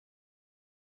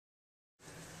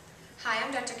Hi,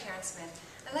 I'm Dr. Karen Smith.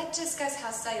 I'd like to discuss how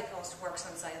Cellupulse works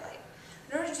on cellulite.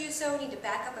 In order to do so, we need to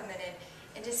back up a minute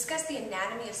and discuss the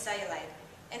anatomy of cellulite,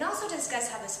 and also discuss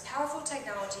how this powerful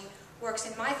technology works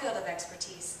in my field of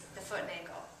expertise, the foot and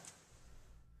ankle.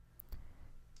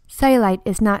 Cellulite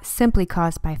is not simply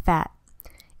caused by fat.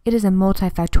 It is a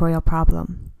multifactorial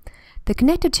problem. The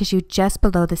connective tissue just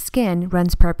below the skin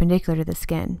runs perpendicular to the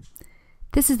skin.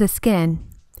 This is the skin,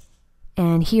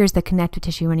 and here's the connective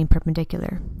tissue running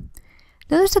perpendicular.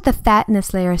 Notice that the fat in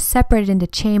this layer is separated into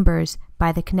chambers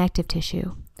by the connective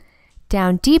tissue.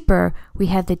 Down deeper, we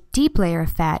have the deep layer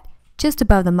of fat just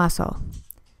above the muscle.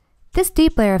 This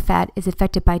deep layer of fat is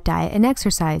affected by diet and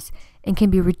exercise and can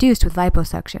be reduced with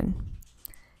liposuction.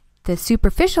 The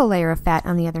superficial layer of fat,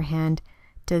 on the other hand,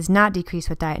 does not decrease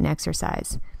with diet and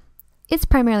exercise. It's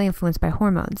primarily influenced by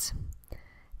hormones.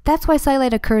 That's why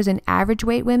cellulite occurs in average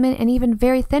weight women and even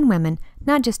very thin women,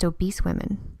 not just obese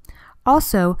women.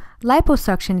 Also,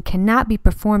 liposuction cannot be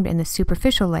performed in the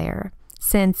superficial layer,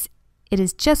 since it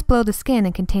is just below the skin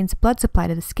and contains blood supply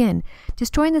to the skin.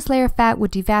 Destroying this layer of fat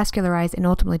would devascularize and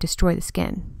ultimately destroy the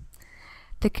skin.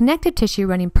 The connective tissue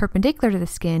running perpendicular to the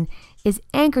skin is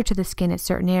anchored to the skin at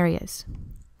certain areas.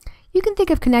 You can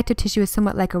think of connective tissue as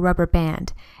somewhat like a rubber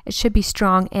band. It should be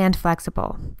strong and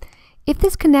flexible. If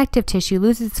this connective tissue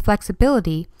loses its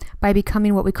flexibility by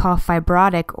becoming what we call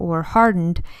fibrotic or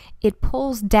hardened, it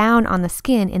pulls down on the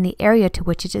skin in the area to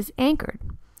which it is anchored.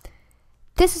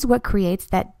 This is what creates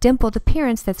that dimpled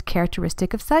appearance that's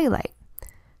characteristic of cellulite.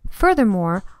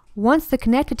 Furthermore, once the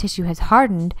connective tissue has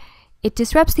hardened, it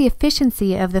disrupts the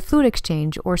efficiency of the fluid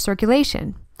exchange or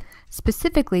circulation,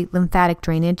 specifically lymphatic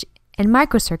drainage and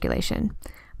microcirculation.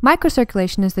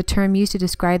 Microcirculation is the term used to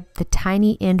describe the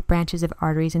tiny end branches of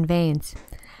arteries and veins.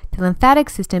 The lymphatic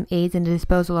system aids in the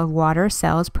disposal of water,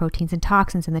 cells, proteins, and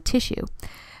toxins in the tissue.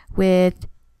 With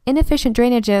inefficient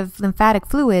drainage of lymphatic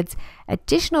fluids,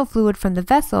 additional fluid from the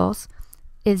vessels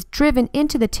is driven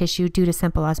into the tissue due to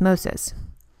simple osmosis.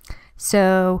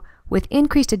 So, with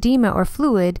increased edema or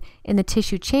fluid in the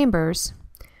tissue chambers,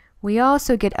 we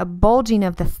also get a bulging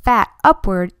of the fat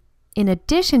upward in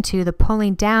addition to the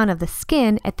pulling down of the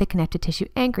skin at the connective tissue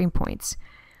anchoring points,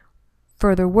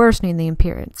 further worsening the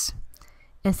appearance.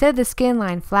 Instead of the skin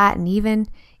lying flat and even,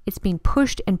 it's being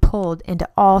pushed and pulled into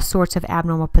all sorts of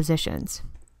abnormal positions.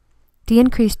 The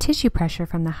increased tissue pressure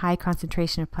from the high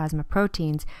concentration of plasma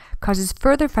proteins causes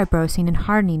further fibrosing and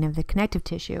hardening of the connective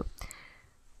tissue,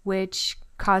 which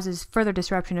causes further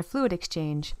disruption of fluid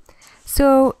exchange.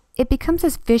 So it becomes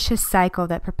this vicious cycle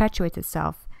that perpetuates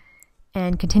itself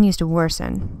and continues to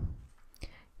worsen.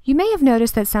 You may have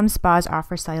noticed that some spas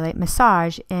offer cellulite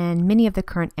massage, and many of the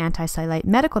current anti-cellulite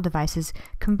medical devices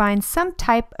combine some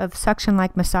type of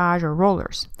suction-like massage or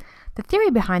rollers. The theory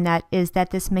behind that is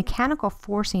that this mechanical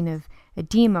forcing of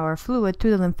edema or fluid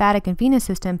through the lymphatic and venous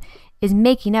system is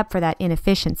making up for that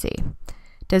inefficiency.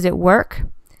 Does it work?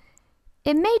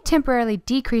 It may temporarily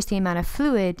decrease the amount of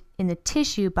fluid in the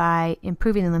tissue by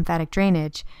improving the lymphatic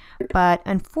drainage, but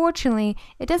unfortunately,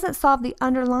 it doesn't solve the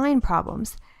underlying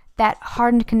problems, that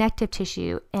hardened connective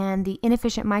tissue and the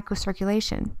inefficient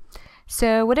microcirculation.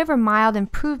 So whatever mild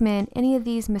improvement any of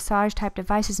these massage-type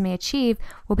devices may achieve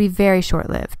will be very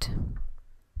short-lived.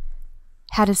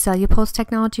 How does Cellupulse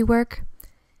technology work?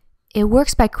 It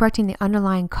works by correcting the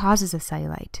underlying causes of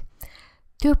cellulite.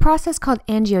 Through a process called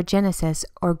angiogenesis,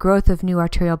 or growth of new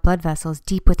arterial blood vessels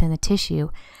deep within the tissue,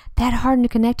 that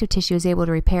hardened connective tissue is able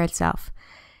to repair itself.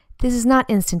 This is not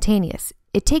instantaneous.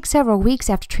 It takes several weeks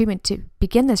after treatment to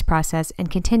begin this process and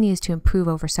continues to improve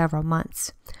over several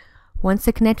months. Once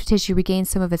the connective tissue regains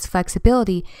some of its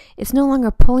flexibility, it's no longer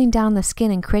pulling down the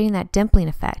skin and creating that dimpling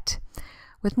effect.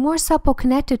 With more supple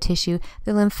connective tissue,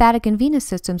 the lymphatic and venous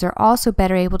systems are also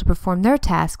better able to perform their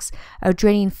tasks of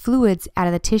draining fluids out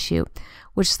of the tissue,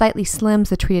 which slightly slims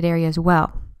the treated area as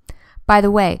well. By the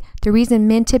way, the reason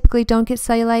men typically don't get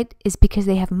cellulite is because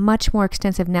they have a much more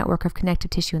extensive network of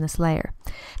connective tissue in this layer.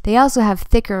 They also have a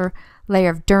thicker layer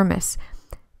of dermis.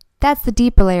 That's the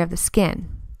deeper layer of the skin.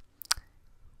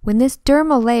 When this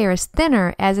dermal layer is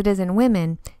thinner, as it is in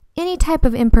women, any type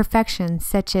of imperfection,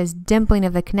 such as dimpling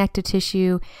of the connective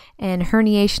tissue and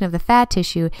herniation of the fat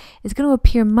tissue, is going to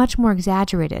appear much more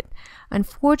exaggerated.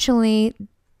 Unfortunately,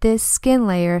 this skin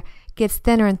layer gets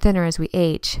thinner and thinner as we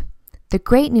age. The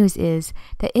great news is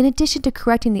that in addition to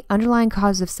correcting the underlying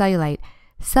causes of cellulite,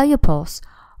 Cellupulse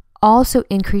also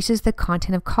increases the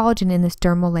content of collagen in this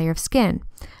dermal layer of skin,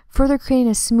 further creating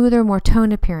a smoother, more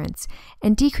toned appearance,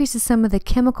 and decreases some of the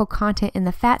chemical content in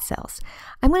the fat cells.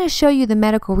 I'm going to show you the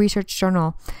medical research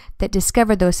journal that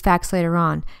discovered those facts later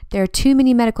on. There are too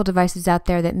many medical devices out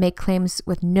there that make claims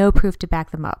with no proof to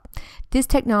back them up. This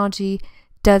technology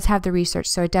does have the research,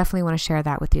 so I definitely want to share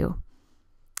that with you.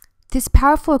 This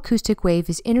powerful acoustic wave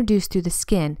is introduced through the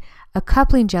skin. A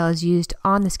coupling gel is used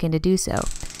on the skin to do so.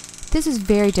 This is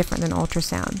very different than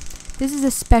ultrasound. This is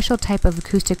a special type of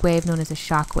acoustic wave known as a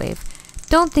shock wave.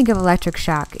 Don't think of electric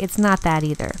shock, it's not that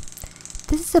either.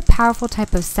 This is a powerful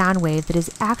type of sound wave that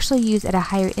is actually used at a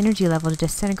higher energy level to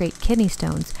disintegrate kidney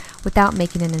stones without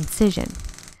making an incision.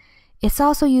 It's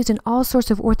also used in all sorts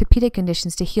of orthopedic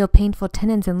conditions to heal painful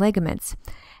tendons and ligaments.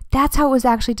 That's how it was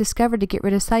actually discovered to get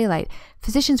rid of cellulite.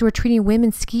 Physicians were treating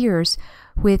women skiers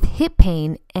with hip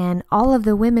pain, and all of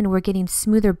the women were getting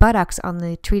smoother buttocks on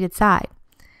the treated side.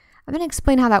 I'm going to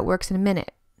explain how that works in a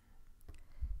minute.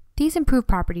 These improved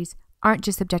properties aren't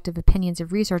just subjective opinions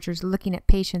of researchers looking at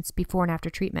patients before and after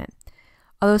treatment,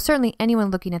 although certainly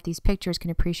anyone looking at these pictures can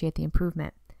appreciate the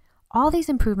improvement. All these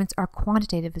improvements are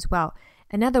quantitative as well.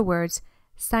 In other words,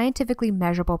 scientifically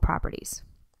measurable properties.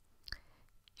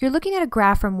 You're looking at a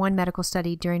graph from one medical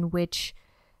study during which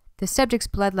the subject's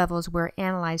blood levels were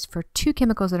analyzed for two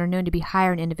chemicals that are known to be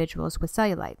higher in individuals with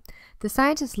cellulite. The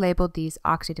scientists labeled these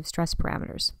oxidative stress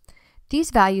parameters. These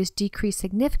values decreased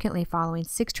significantly following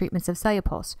 6 treatments of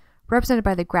Cellupulse, represented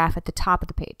by the graph at the top of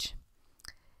the page.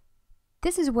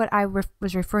 This is what I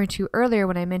was referring to earlier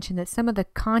when I mentioned that some of the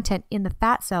content in the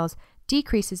fat cells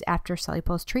decreases after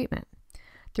Cellupulse treatment.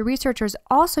 The researchers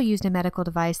also used a medical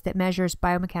device that measures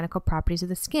biomechanical properties of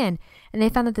the skin, and they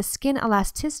found that the skin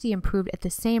elasticity improved at the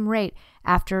same rate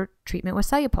after treatment with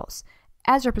Cellupulse,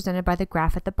 as represented by the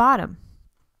graph at the bottom.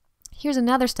 Here's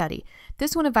another study.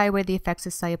 This one evaluated the effects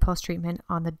of Cellupulse treatment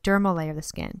on the dermal layer of the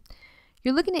skin.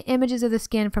 You're looking at images of the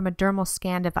skin from a dermal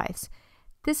scan device.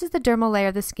 This is the dermal layer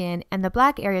of the skin, and the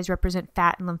black areas represent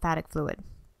fat and lymphatic fluid.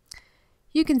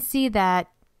 You can see that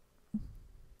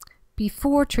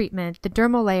before treatment, the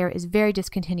dermal layer is very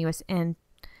discontinuous and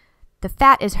the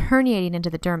fat is herniating into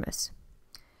the dermis.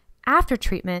 After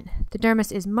treatment, the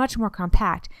dermis is much more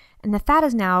compact and the fat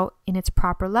is now in its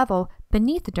proper level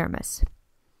beneath the dermis.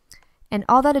 And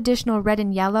all that additional red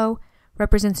and yellow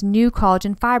represents new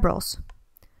collagen fibrils,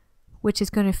 which is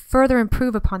going to further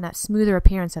improve upon that smoother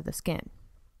appearance of the skin.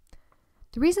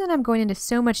 The reason that I'm going into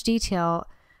so much detail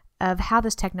of how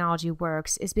this technology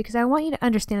works is because I want you to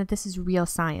understand that this is real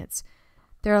science.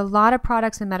 There are a lot of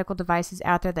products and medical devices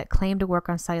out there that claim to work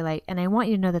on cellulite, and I want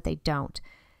you to know that they don't.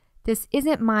 This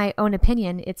isn't my own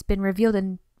opinion. It's been revealed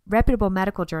in reputable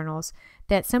medical journals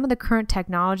that some of the current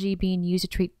technology being used to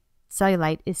treat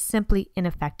cellulite is simply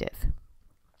ineffective.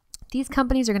 These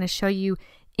companies are going to show you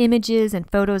images and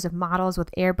photos of models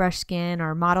with airbrush skin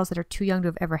or models that are too young to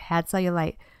have ever had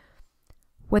cellulite.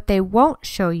 What they won't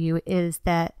show you is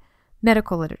that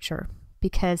medical literature,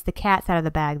 because the cat's out of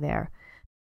the bag there.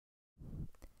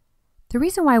 The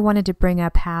reason why I wanted to bring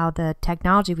up how the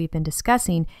technology we've been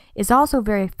discussing is also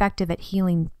very effective at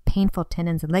healing painful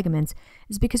tendons and ligaments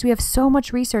is because we have so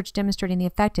much research demonstrating the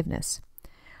effectiveness.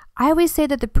 I always say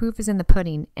that the proof is in the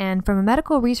pudding, and from a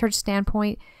medical research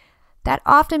standpoint, that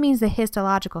often means the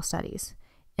histological studies.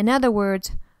 In other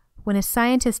words, when a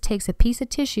scientist takes a piece of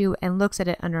tissue and looks at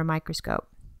it under a microscope.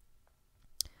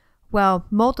 Well,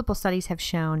 multiple studies have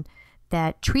shown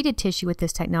that treated tissue with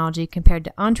this technology compared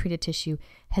to untreated tissue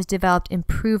has developed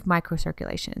improved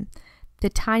microcirculation. The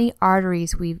tiny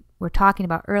arteries we were talking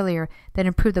about earlier that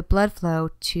improve the blood flow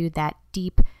to that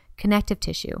deep connective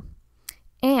tissue,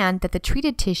 and that the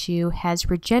treated tissue has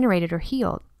regenerated or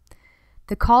healed.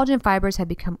 The collagen fibers have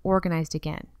become organized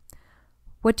again.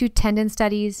 What do tendon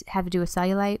studies have to do with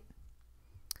cellulite?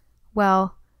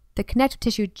 Well, the connective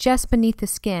tissue just beneath the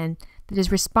skin that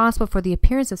is responsible for the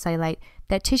appearance of cellulite,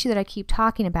 that tissue that I keep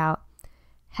talking about,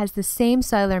 has the same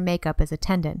cellular makeup as a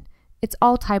tendon. It's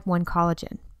all type 1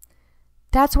 collagen.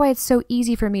 That's why it's so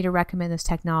easy for me to recommend this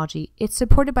technology. It's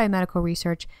supported by medical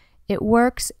research, it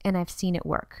works, and I've seen it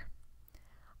work.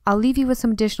 I'll leave you with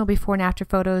some additional before and after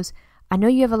photos. I know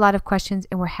you have a lot of questions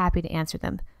and we're happy to answer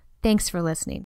them. Thanks for listening.